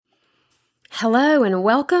Hello and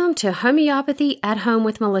welcome to Homeopathy at Home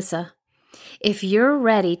with Melissa. If you're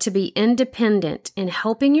ready to be independent in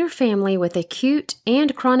helping your family with acute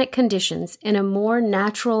and chronic conditions in a more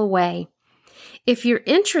natural way, if you're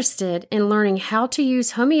interested in learning how to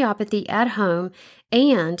use homeopathy at home,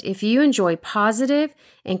 and if you enjoy positive,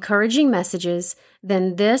 encouraging messages,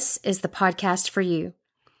 then this is the podcast for you.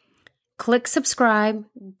 Click subscribe,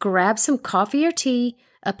 grab some coffee or tea,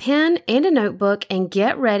 a pen and a notebook, and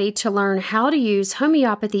get ready to learn how to use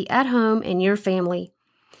homeopathy at home in your family.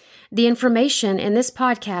 The information in this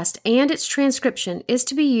podcast and its transcription is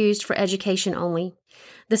to be used for education only.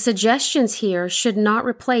 The suggestions here should not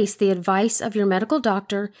replace the advice of your medical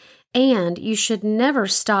doctor, and you should never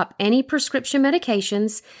stop any prescription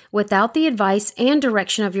medications without the advice and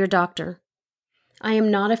direction of your doctor. I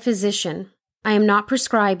am not a physician. I am not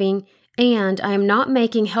prescribing, and I am not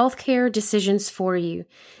making healthcare decisions for you.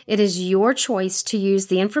 It is your choice to use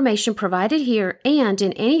the information provided here and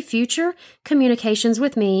in any future communications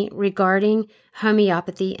with me regarding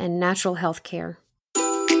homeopathy and natural health care.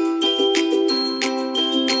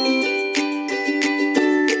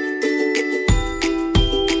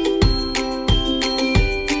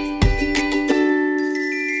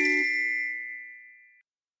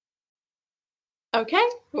 Okay,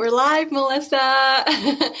 we're live, Melissa.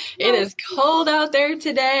 It is cold out there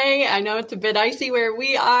today. I know it's a bit icy where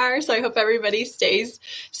we are, so I hope everybody stays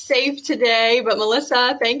safe today. But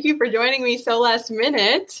Melissa, thank you for joining me so last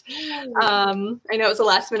minute. I know it was a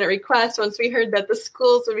last minute request once we heard that the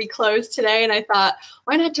schools would be closed today, and I thought,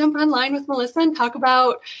 why not jump online with Melissa and talk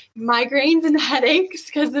about migraines and headaches,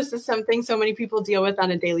 because this is something so many people deal with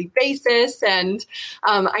on a daily basis. And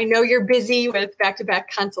I know you're busy with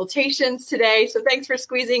back-to-back consultations today, so thanks for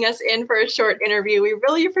squeezing us in for a short interview. We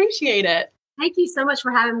really appreciate it. Thank you so much for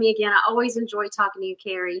having me again. I always enjoy talking to you,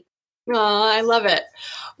 Carrie. Oh, I love it.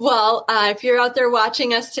 Well, if you're out there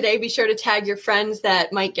watching us today, be sure to tag your friends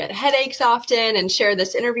that might get headaches often and share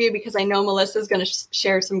this interview, because I know Melissa is going to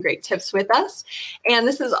share some great tips with us. And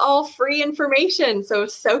this is all free information, so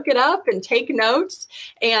soak it up and take notes.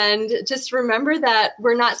 And just remember that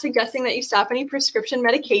we're not suggesting that you stop any prescription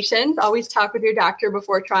medications. Always talk with your doctor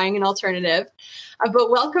before trying an alternative.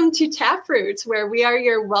 But welcome to Taproots, where we are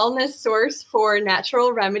your wellness source for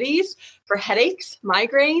natural remedies for headaches,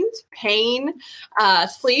 migraines, pain,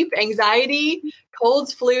 sleep, anxiety,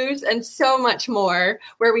 colds, flus, and so much more,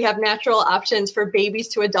 where we have natural options for babies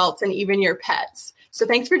to adults and even your pets. So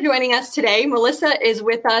thanks for joining us today. Melissa is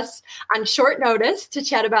with us on short notice to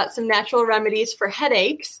chat about some natural remedies for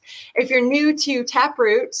headaches. If you're new to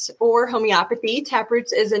Taproots or homeopathy,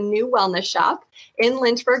 Taproots is a new wellness shop in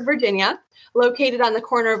Lynchburg, Virginia, located on the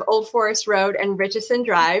corner of Old Forest Road and Richardson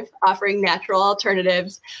Drive, offering natural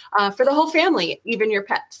alternatives for the whole family, even your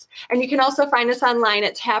pets. And you can also find us online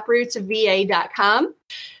at taprootsva.com.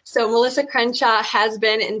 So Melissa Crenshaw has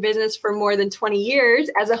been in business for more than 20 years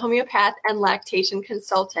as a homeopath and lactation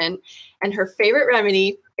consultant. And her favorite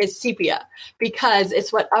remedy is sepia, because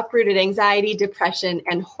it's what uprooted anxiety, depression,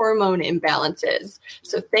 and hormone imbalances.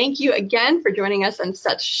 So thank you again for joining us on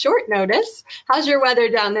such short notice. How's your weather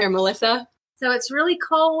down there, Melissa? So it's really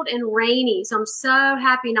cold and rainy. So I'm so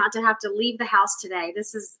happy not to have to leave the house today.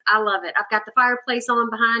 I love it. I've got the fireplace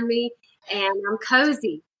on behind me and I'm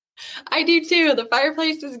cozy. I do too. The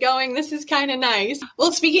fireplace is going. This is kind of nice.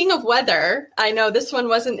 Well, speaking of weather, I know this one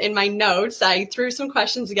wasn't in my notes. I threw some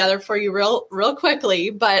questions together for you real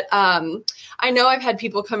quickly, but I know I've had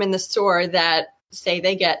people come in the store that say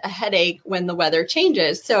they get a headache when the weather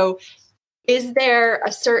changes. So is there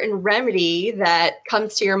a certain remedy that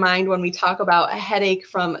comes to your mind when we talk about a headache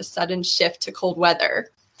from a sudden shift to cold weather?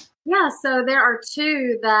 Yeah, so there are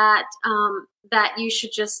two that you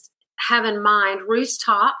should just have in mind. Rhus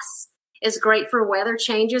tox is great for weather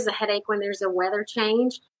changes, a headache when there's a weather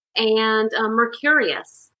change, and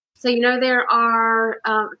mercurius. So, there are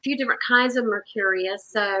a few different kinds of mercurius.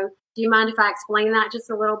 So do you mind if I explain that just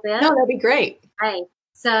a little bit? No, that'd be great. Okay.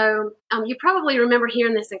 So you probably remember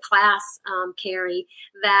hearing this in class, Carrie,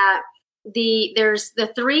 that there's the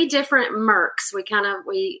three different Mercs.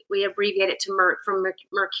 We abbreviate it to Merc from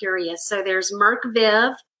mercurius. So there's Merc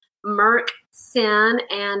Viv, Merc Sin,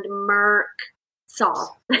 and Merc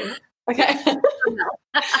Sol. Okay.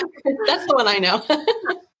 That's the one I know.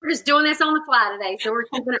 We're just doing this on the fly today, so we're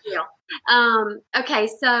keeping it real. Okay,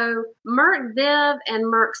 so Merc Viv and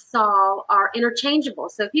Merc Sol are interchangeable.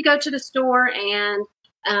 So if you go to the store and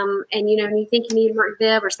you think you need Merc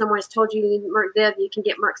Viv, or someone has told you you need Merc Viv, you can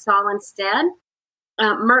get Merc Sol instead.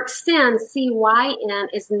 Merc Sin, CYN,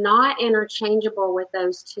 is not interchangeable with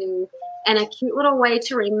those two. And a cute little way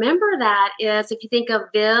to remember that is if you think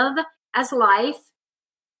of Viv as life,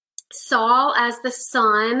 Sol as the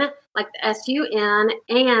sun, like the S-U-N,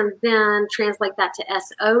 and then translate that to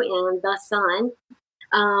S-O-N, the sun.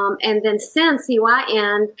 And then sin,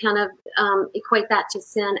 C-Y-N, kind of equate that to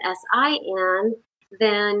sin, S-I-N.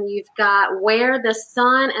 Then you've got where the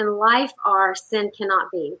sun and life are, sin cannot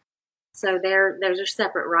be. So those are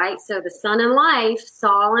separate, right? So the sun and life,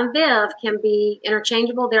 Sol and Viv, can be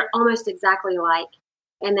interchangeable. They're almost exactly alike.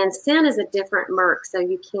 And then sin is a different Merc, so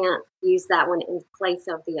you can't use that one in place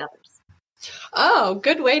of the others. Oh,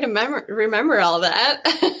 good way to remember all that.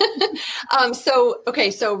 So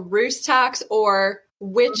Roostox, or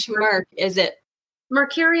which Merc is it?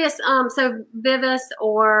 Mercurius, so Vivus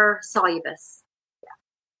or Solubus.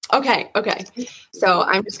 Okay. So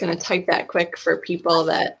I'm just going to type that quick for people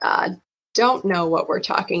that don't know what we're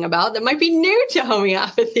talking about, that might be new to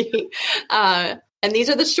homeopathy. And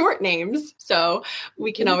these are the short names, so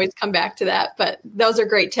we can always come back to that. But those are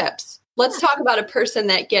great tips. Let's talk about a person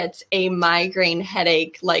that gets a migraine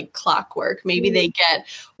headache like clockwork. Maybe they get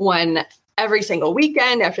one every single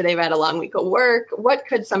weekend after they've had a long week of work. What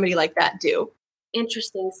could somebody like that do?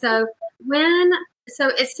 Interesting. So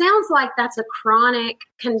it sounds like that's a chronic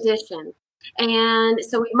condition. And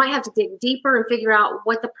so we might have to dig deeper and figure out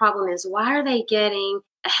what the problem is. Why are they getting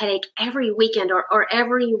a headache every weekend or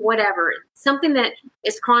every whatever? Something that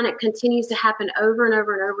is chronic continues to happen over and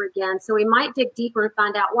over and over again. So we might dig deeper and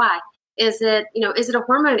find out why. Is it a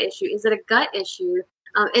hormone issue? Is it a gut issue?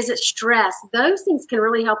 Is it stress? Those things can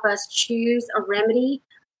really help us choose a remedy.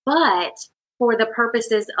 But for the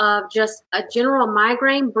purposes of just a general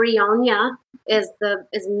migraine, Brionia is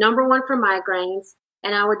number one for migraines.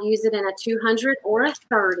 And I would use it in a 200 or a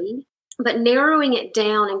 30. But narrowing it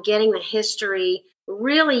down and getting the history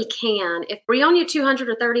really can. If Brionia 200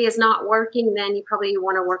 or 30 is not working, then you probably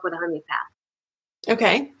want to work with a homeopath.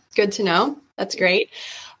 Okay, good to know. That's great.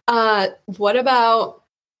 What about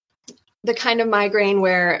the kind of migraine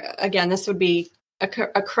where, again, this would be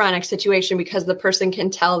a chronic situation because the person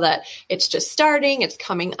can tell that it's just starting, it's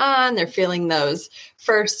coming on, they're feeling those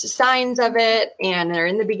first signs of it, and they're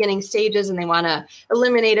in the beginning stages and they want to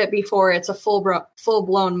eliminate it before it's a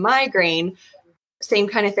full-blown migraine. Same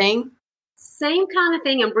kind of thing? Same kind of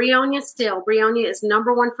thing. And Brionia is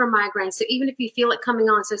number one for migraine. So even if you feel it coming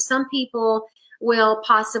on, so some people will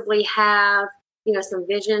possibly have some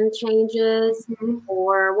vision changes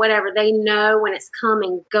or whatever. They know when it's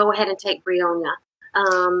coming, go ahead and take Brionia.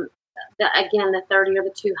 The 30 or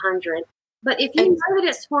the 200. But if you know that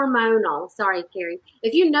it's hormonal, sorry, Carrie,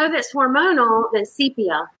 if you know that's hormonal, then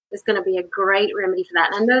sepia is going to be a great remedy for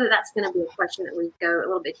that. And I know that that's going to be a question that we go a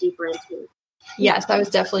little bit deeper into. Yes, I was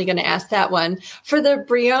definitely going to ask that one. For the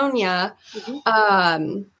Brionia,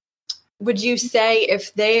 would you say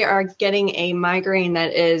if they are getting a migraine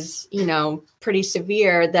that is, pretty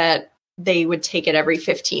severe, that they would take it every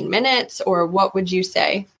 15 minutes, or what would you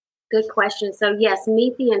say? Good question. So yes,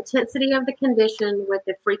 meet the intensity of the condition with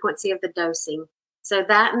the frequency of the dosing. So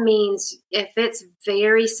that means if it's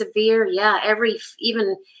very severe, every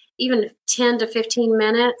even 10 to 15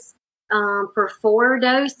 minutes for 4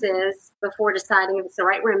 doses before deciding if it's the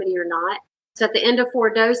right remedy or not. So at the end of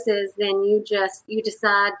 4 doses, then you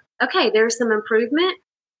decide, okay, there's some improvement,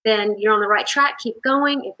 then you're on the right track, keep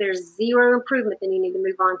going. If there's 0 improvement, then you need to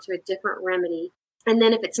move on to a different remedy. And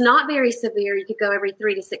then if it's not very severe, you could go every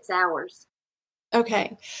 3 to 6 hours.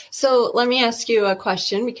 Okay. So let me ask you a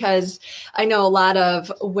question, because I know a lot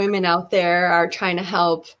of women out there are trying to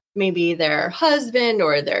help maybe their husband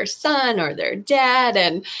or their son or their dad.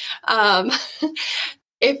 And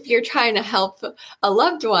if you're trying to help a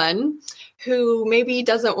loved one who maybe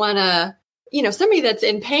doesn't want to, somebody that's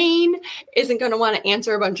in pain isn't going to want to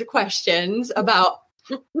answer a bunch of questions about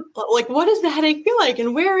like, what does the headache feel like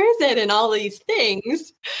and where is it and all these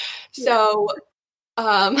things. So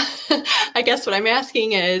I guess what I'm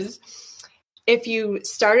asking is, if you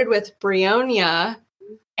started with Brionia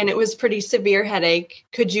and it was pretty severe headache,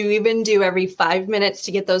 could you even do every 5 minutes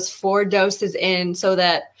to get those 4 doses in so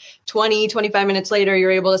that 20, 25 minutes later,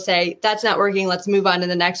 you're able to say, that's not working, let's move on to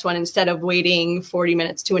the next one, instead of waiting 40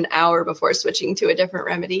 minutes to an hour before switching to a different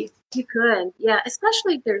remedy? You could, yeah,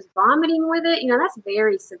 especially if there's vomiting with it, that's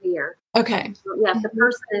very severe. Okay. Yeah, if the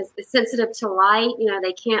person is sensitive to light,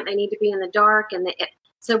 they need to be in the dark.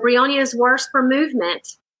 So Brionia is worse for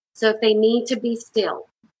movement. So if they need to be still.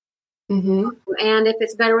 Mm-hmm. And if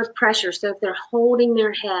it's better with pressure, so if they're holding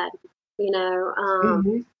their head,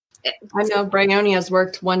 I know Brionia has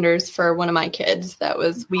worked wonders for one of my kids.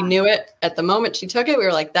 We knew it at the moment she took it. We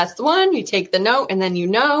were like, that's the one. You take the note, and then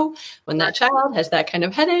when that child has that kind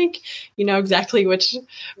of headache, you know exactly which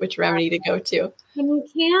remedy to go to. And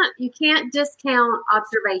you can't discount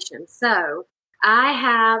observation. So I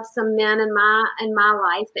have some men in my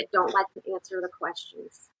life that don't like to answer the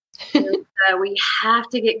questions. And so we have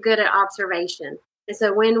to get good at observation. And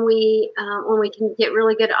so when we can get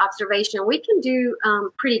really good at observation, we can do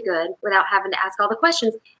pretty good without having to ask all the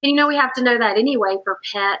questions. And we have to know that anyway for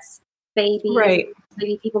pets, babies, right.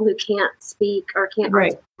 maybe people who can't speak or can't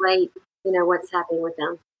articulate, what's happening with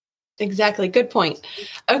them. Exactly. Good point.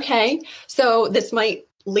 Okay. So this might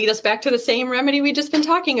lead us back to the same remedy we just been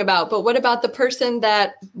talking about, but what about the person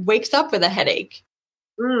that wakes up with a headache?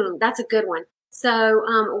 That's a good one. So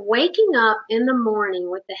waking up in the morning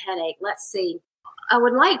with the headache, let's see. I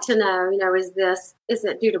would like to know, is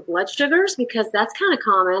it due to blood sugars? Because that's kind of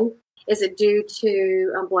common. Is it due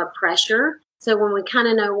to blood pressure? So when we kind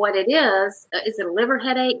of know what it is it a liver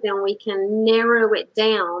headache? Then we can narrow it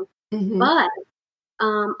down. Mm-hmm. But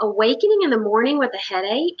awakening in the morning with a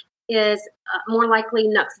headache is more likely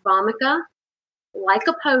nux vomica,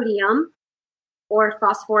 lycopodium, or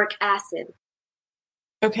phosphoric acid.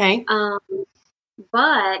 Okay.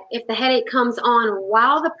 But if the headache comes on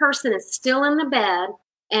while the person is still in the bed,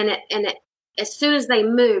 and as soon as they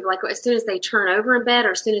move, like as soon as they turn over in bed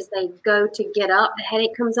or as soon as they go to get up, the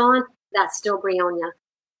headache comes on, that's still bryonia.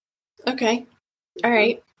 Okay. All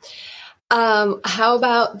right. How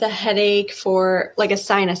about the headache for like a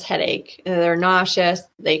sinus headache? They're nauseous.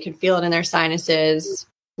 They can feel it in their sinuses.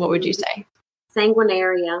 What would you say?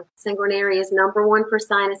 Sanguinaria. Sanguinaria is number one for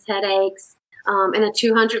sinus headaches. And a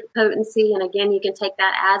 200 potency. And again, you can take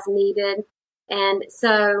that as needed. And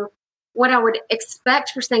so what I would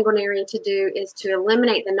expect for sanguinaria to do is to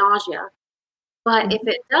eliminate the nausea. But if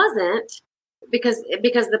it doesn't, because of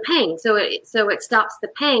the pain, so it stops the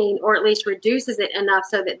pain or at least reduces it enough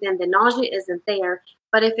so that then the nausea isn't there.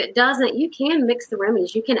 But if it doesn't, you can mix the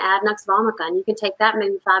remedies. You can add nux vomica, and you can take that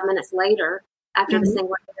maybe 5 minutes later after the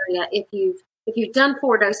sanguinaria. If you've done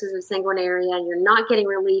 4 doses of sanguinaria and you're not getting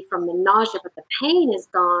relief from the nausea, but the pain is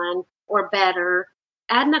gone or better,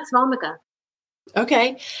 add nux vomica.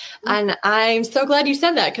 Okay. And I'm so glad you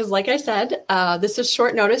said that because like I said, this is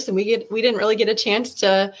short notice and we didn't really get a chance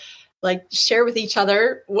to share with each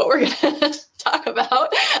other what we're going to talk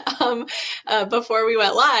about before we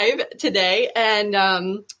went live today.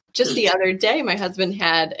 And just the other day, my husband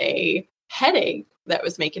had a headache that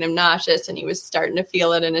was making him nauseous and he was starting to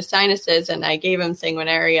feel it in his sinuses. And I gave him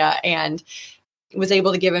sanguinaria and was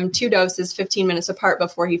able to give him 2 doses 15 minutes apart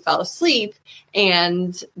before he fell asleep.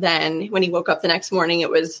 And then when he woke up the next morning,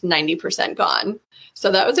 it was 90% gone.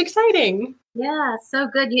 So that was exciting. Yeah, so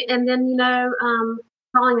good. And then,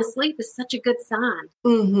 falling asleep is such a good sign.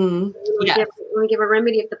 Mm-hmm. When we give a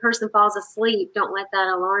remedy, if the person falls asleep, don't let that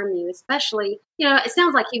alarm you, especially, it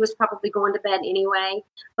sounds like he was probably going to bed anyway,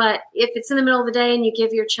 but if it's in the middle of the day and you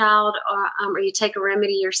give your child or you take a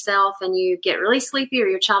remedy yourself and you get really sleepy or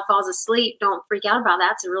your child falls asleep, don't freak out about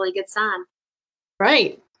that. It's a really good sign.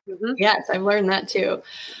 Right. Mm-hmm. Yes, I've learned that too.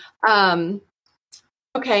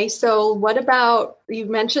 Okay, so what about, you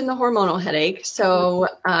mentioned the hormonal headache. So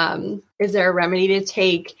is there a remedy to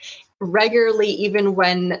take regularly even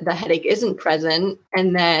when the headache isn't present?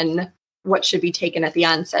 And then what should be taken at the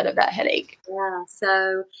onset of that headache? Yeah,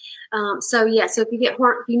 so if you get,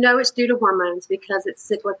 it's due to hormones because it's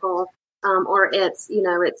cyclical or it's,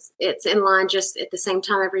 it's in line just at the same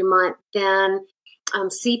time every month, then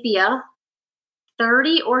sepia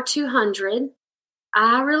 30 or 200.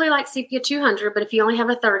 I really like sepia 200, but if you only have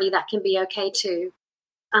a 30, that can be okay too.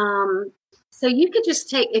 So you could just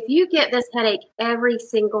take, if you get this headache every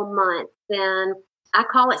single month, then I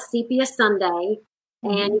call it Sepia Sunday.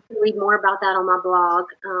 And you can read more about that on my blog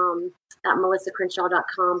at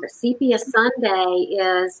melissacrenshaw.com. But Sepia Sunday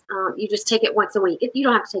is, you just take it once a week. You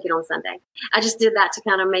don't have to take it on Sunday. I just did that to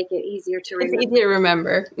kind of make it easier to remember. It's easy to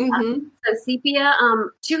remember. Mm-hmm. So Sepia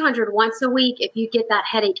 200 once a week. If you get that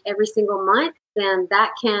headache every single month, then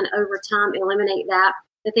that can over time eliminate that.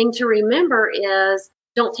 The thing to remember is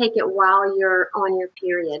don't take it while you're on your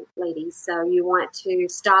period, ladies. So you want to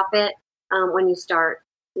stop it when you start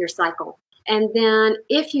your cycle. And then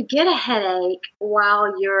if you get a headache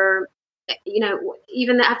while you're,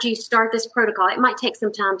 even after you start this protocol, it might take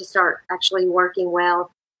some time to start actually working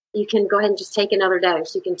well. You can go ahead and just take another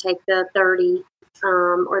dose. You can take the 30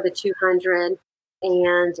 or the 200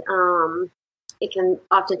 and it can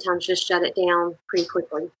oftentimes just shut it down pretty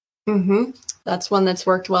quickly. Mm-hmm. That's one that's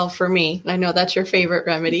worked well for me. I know that's your favorite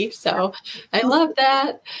remedy. So I love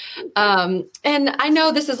that. And I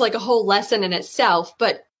know this is like a whole lesson in itself,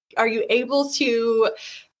 but are you able to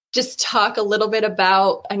just talk a little bit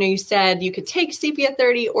about, I know you said you could take sepia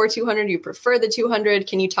 30 or 200, you prefer the 200.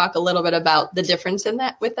 Can you talk a little bit about the difference in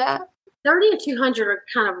that with that? 30 and 200 are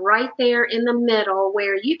kind of right there in the middle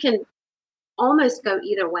where you can almost go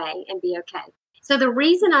either way and be okay. So the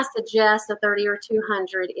reason I suggest a 30 or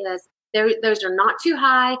 200 is those are not too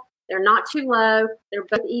high, they're not too low, they're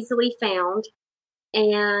both easily found.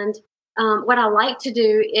 And what I like to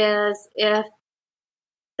do is if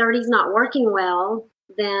 30 is not working well,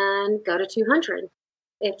 then go to 200.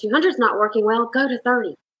 If 200 is not working well, go to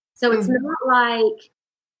 30. So it's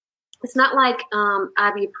not like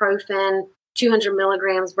ibuprofen 200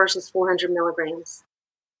 milligrams versus 400 milligrams.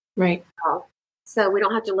 Right. So we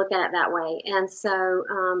don't have to look at it that way. And so,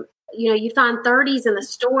 you find 30s in the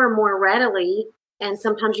store more readily, and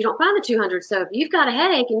sometimes you don't find the 200. So if you've got a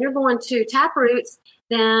headache and you're going to Taproots,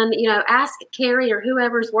 then, ask Carrie or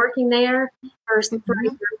whoever's working there for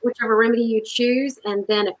whichever remedy you choose. And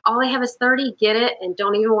then if all they have is 30, get it and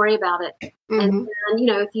don't even worry about it. Mm-hmm. And then,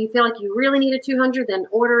 if you feel like you really need a 200, then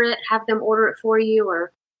order it, have them order it for you,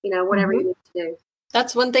 or, whatever you need to do.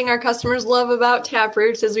 That's one thing our customers love about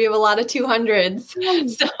Taproots is we have a lot of 200s.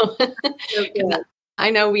 So I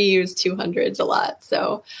know we use 200s a lot.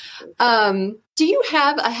 So do you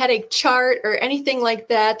have a headache chart or anything like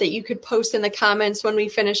that you could post in the comments when we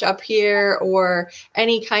finish up here, or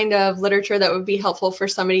any kind of literature that would be helpful for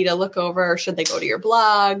somebody to look over, or should they go to your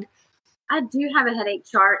blog? I do have a headache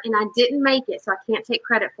chart, and I didn't make it, so I can't take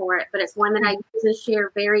credit for it, but it's one that I use and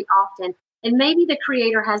share very often. And maybe the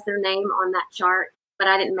creator has their name on that chart, but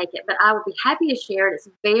I didn't make it. But I would be happy to share it. It's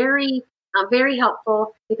very, very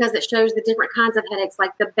helpful because it shows the different kinds of headaches,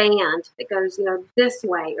 like the band that goes, this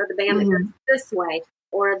way, or the band that goes this way,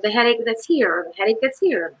 or the headache that's here, or the headache that's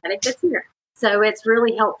here, or the headache that's here. So it's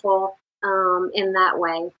really helpful in that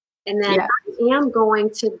way. And then I am going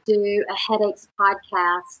to do a headaches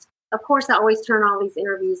podcast. Of course, I always turn all these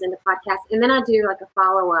interviews into podcasts, and then I do like a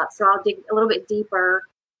follow-up. So I'll dig a little bit deeper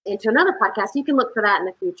into another podcast. You can look for that in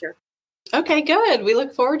the future. Okay, good. We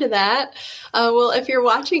look forward to that. Well, if you're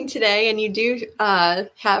watching today and you do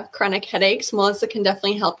have chronic headaches, Melissa can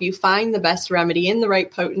definitely help you find the best remedy in the right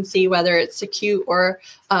potency, whether it's acute or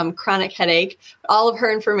chronic headache. All of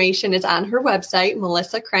her information is on her website,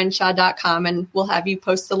 melissacrenshaw.com, and we'll have you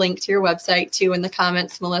post the link to your website too in the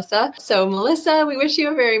comments, Melissa. So, Melissa, we wish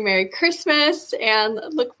you a very Merry Christmas and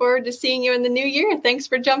look forward to seeing you in the new year. Thanks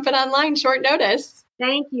for jumping online short notice.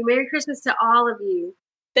 Thank you. Merry Christmas to all of you.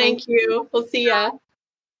 Thank you. We'll see ya.